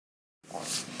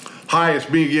Hi, it's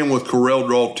me again with Corel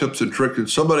Draw Tips and Tricks. And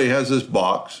somebody has this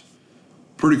box,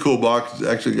 pretty cool box. It's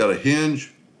actually got a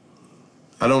hinge.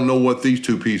 I don't know what these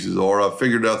two pieces are. I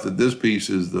figured out that this piece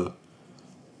is the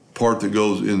part that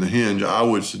goes in the hinge. I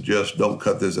would suggest don't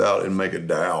cut this out and make a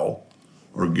dowel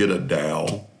or get a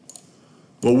dowel.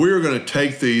 But we're going to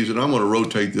take these, and I'm going to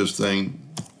rotate this thing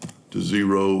to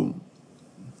 0,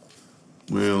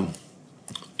 well,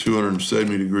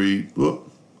 270 degrees, whoop,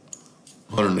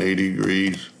 180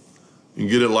 degrees, and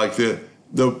get it like that.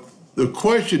 The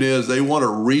question is, they want to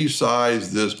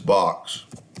resize this box.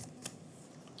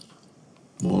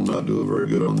 Well, I'm not doing very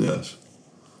good on this.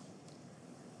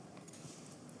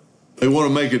 They want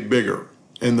to make it bigger.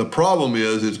 And the problem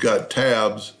is it's got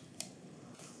tabs,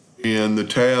 and the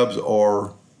tabs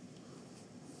are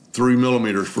 3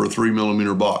 millimeters for a 3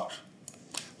 millimeter box.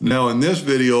 Now in this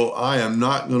video, I am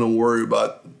not going to worry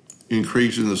about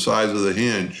increasing the size of the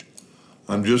hinge.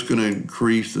 I'm just going to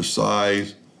increase the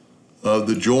size of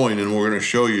the joint, and we're going to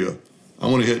show you. I'm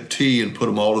going to hit T and put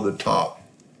them all to the top.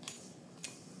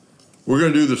 We're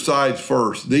going to do the sides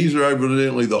first. These are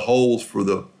evidently the holes for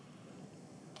the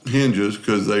hinges,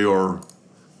 because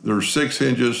there's 6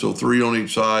 hinges, so 3 on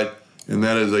each side, and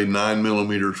that is a 9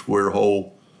 millimeter square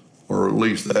hole, or at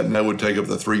least that, and that would take up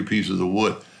the 3 pieces of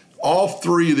wood. All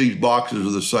 3 of these boxes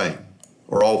are the same,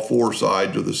 or all 4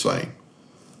 sides are the same.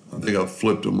 I think I've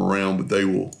flipped them around, but they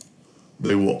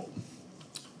will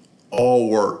all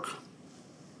work.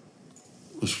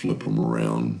 Let's flip them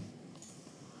around.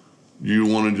 You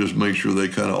want to just make sure they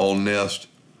kind of all nest,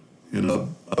 and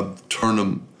I've turned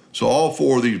them. So all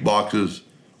 4 of these boxes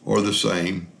are the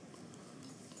same.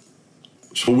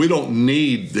 So we don't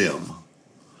need them.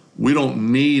 We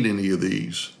don't need any of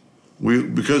these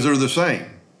because they're the same.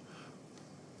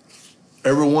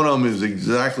 Every one of them is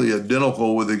exactly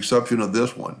identical with the exception of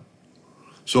this one.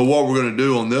 So what we're going to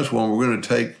do on this one, we're going to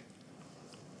take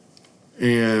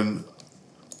and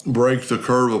break the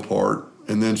curve apart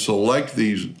and then select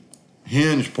these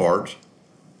hinge parts.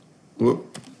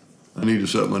 Whoop. I need to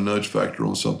set my nudge factor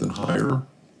on something higher.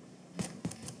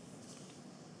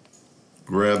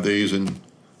 Grab these, and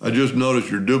I just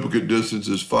noticed your duplicate distance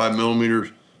is 5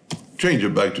 millimeters. Change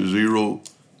it back to 0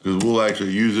 because we'll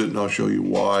actually use it, and I'll show you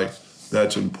why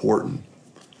that's important.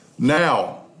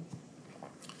 Now,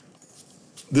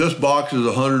 this box is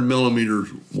 100 millimeters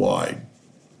wide.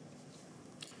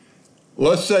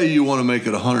 Let's say you want to make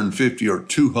it 150 or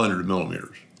 200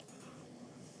 millimeters.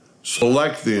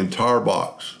 Select the entire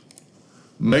box.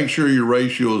 Make sure your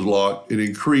ratio is locked and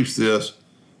increase this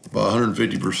by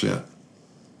 150%.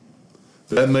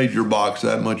 That made your box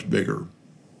that much bigger.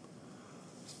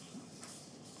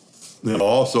 Now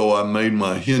also I made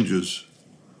my hinges.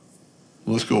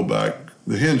 Let's go back.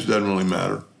 The hinge doesn't really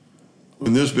matter.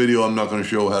 In this video, I'm not going to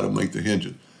show how to make the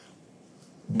hinges.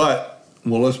 But,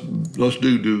 well, let's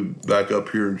do back up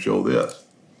here and show this.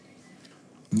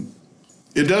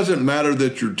 It doesn't matter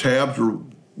that your tabs are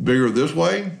bigger this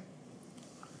way.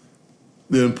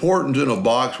 The importance in a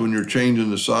box when you're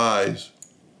changing the size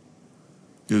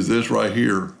is this right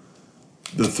here,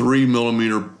 the 3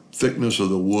 millimeter thickness of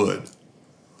the wood.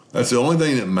 That's the only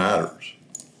thing that matters.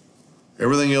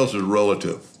 Everything else is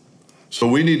relative. So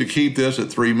we need to keep this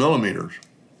at 3 millimeters.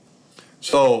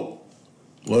 So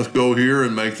let's go here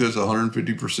and make this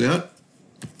 150%.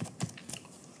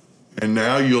 And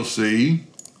now you'll see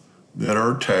that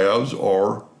our tabs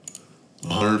are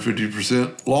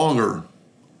 150% longer.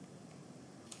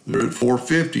 They're at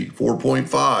 450,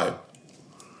 4.5.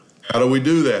 How do we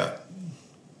do that?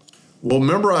 Well,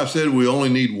 remember I said we only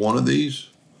need one of these?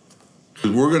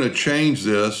 Because we're going to change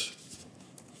this.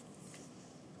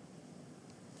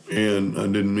 And I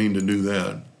didn't mean to do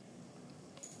that.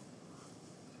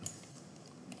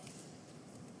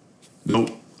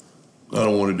 Nope, I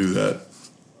don't want to do that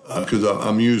because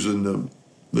I'm using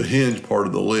the hinge part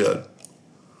of the lid.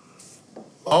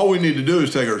 All we need to do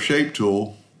is take our shape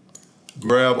tool,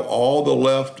 grab all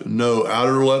the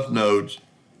outer left nodes.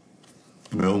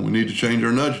 Well, we need to change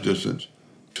our nudge distance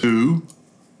to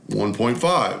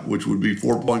 1.5, which would be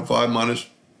 4.5 minus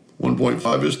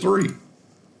 1.5 is 3.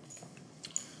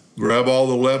 Grab all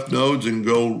the left nodes and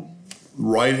go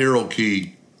right arrow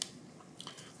key.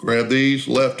 Grab these,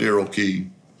 left arrow key.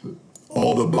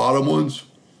 All the bottom ones,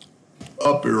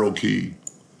 up arrow key.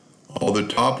 All the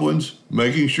top ones,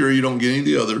 making sure you don't get any of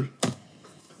the others.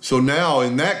 So now,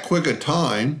 in that quick a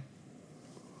time,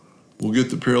 we'll get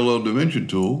the parallel dimension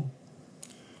tool,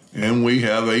 and we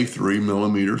have a 3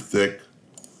 millimeter thick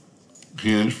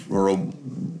hinge or a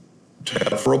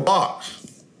tab for a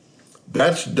box.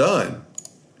 That's done.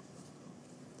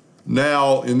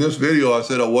 Now, in this video, I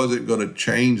said I wasn't going to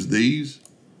change these.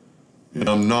 and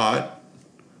I'm not.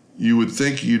 You would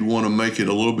think you'd want to make it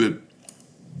a little bit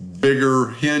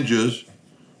bigger hinges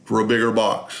for a bigger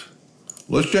box.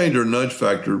 Let's change our nudge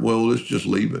factor. Well, let's just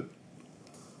leave it.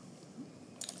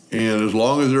 And as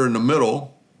long as they're in the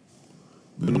middle,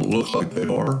 they don't look like they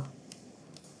are.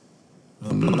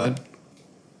 I'm not.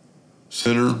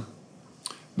 Center.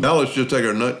 Now let's just take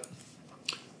our nudge.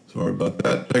 Sorry about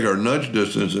that. Take our nudge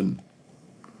distance and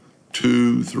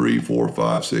 2, 3, 4,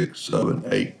 5, 6, 7,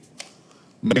 8.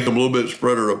 Make them a little bit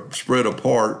spread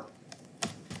apart,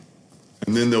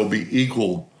 and then they'll be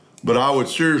equal. But I would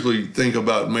seriously think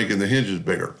about making the hinges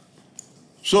bigger.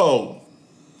 So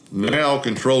now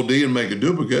Control D and make a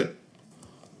duplicate,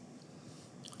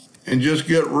 and just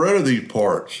get rid of these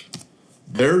parts.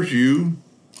 There's the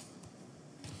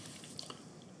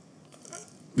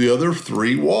other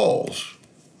 3 walls.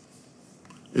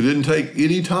 It didn't take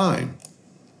any time.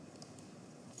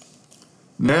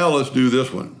 Now let's do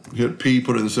this one. Hit P,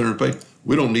 put it in the center of the page.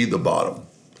 We don't need the bottom,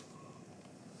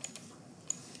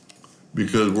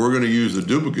 because we're going to use the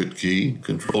duplicate key,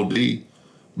 Control D,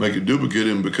 make a duplicate,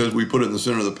 and because we put it in the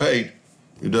center of the page,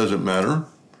 it doesn't matter.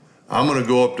 I'm going to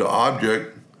go up to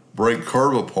Object, break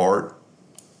curve apart,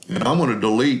 and I'm going to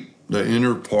delete the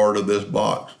inner part of this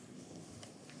box.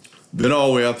 Then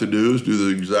all we have to do is do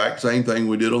the exact same thing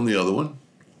we did on the other one.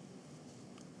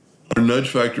 Our nudge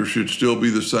factor should still be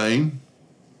the same.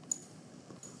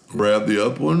 Grab the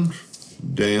up ones,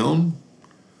 down,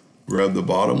 grab the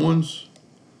bottom ones,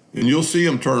 and you'll see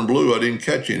them turn blue. I didn't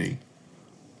catch any.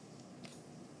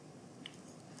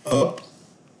 Up,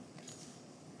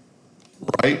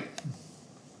 right,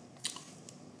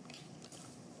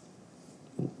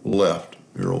 left,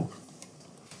 arrow.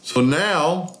 So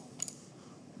now,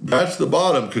 that's the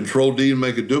bottom. Control D and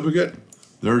make a duplicate.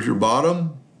 There's your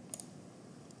bottom.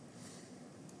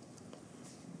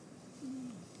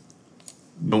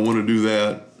 Don't want to do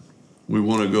that. We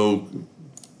want to go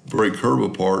break curve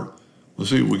apart. Let's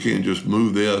see if we can't just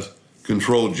move this.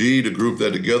 Control G to group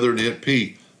that together and hit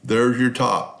P. There's your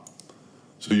top.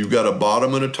 So you've got a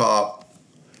bottom and a top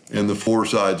and the 4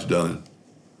 sides done.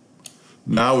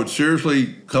 Now I would seriously,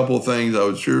 a couple of things I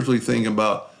would seriously think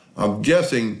about. I'm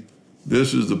guessing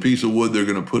this is the piece of wood they're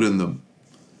going to put in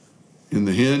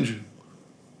the hinge.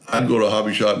 I'd go to a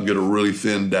hobby shop and get a really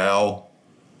thin dowel,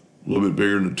 a little bit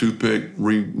bigger than a toothpick,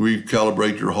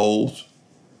 recalibrate your holes.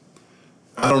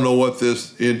 I don't know what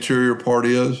this interior part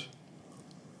is,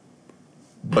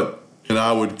 and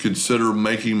I would consider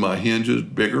making my hinges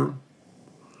bigger,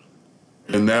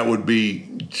 and that would be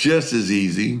just as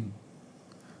easy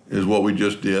as what we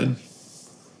just did.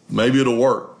 Maybe it'll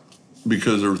work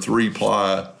because they're 3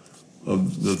 ply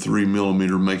of the 3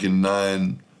 millimeter, making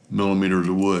 9 millimeters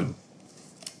of wood.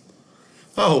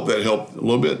 I hope that helped a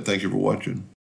little bit. Thank you for watching.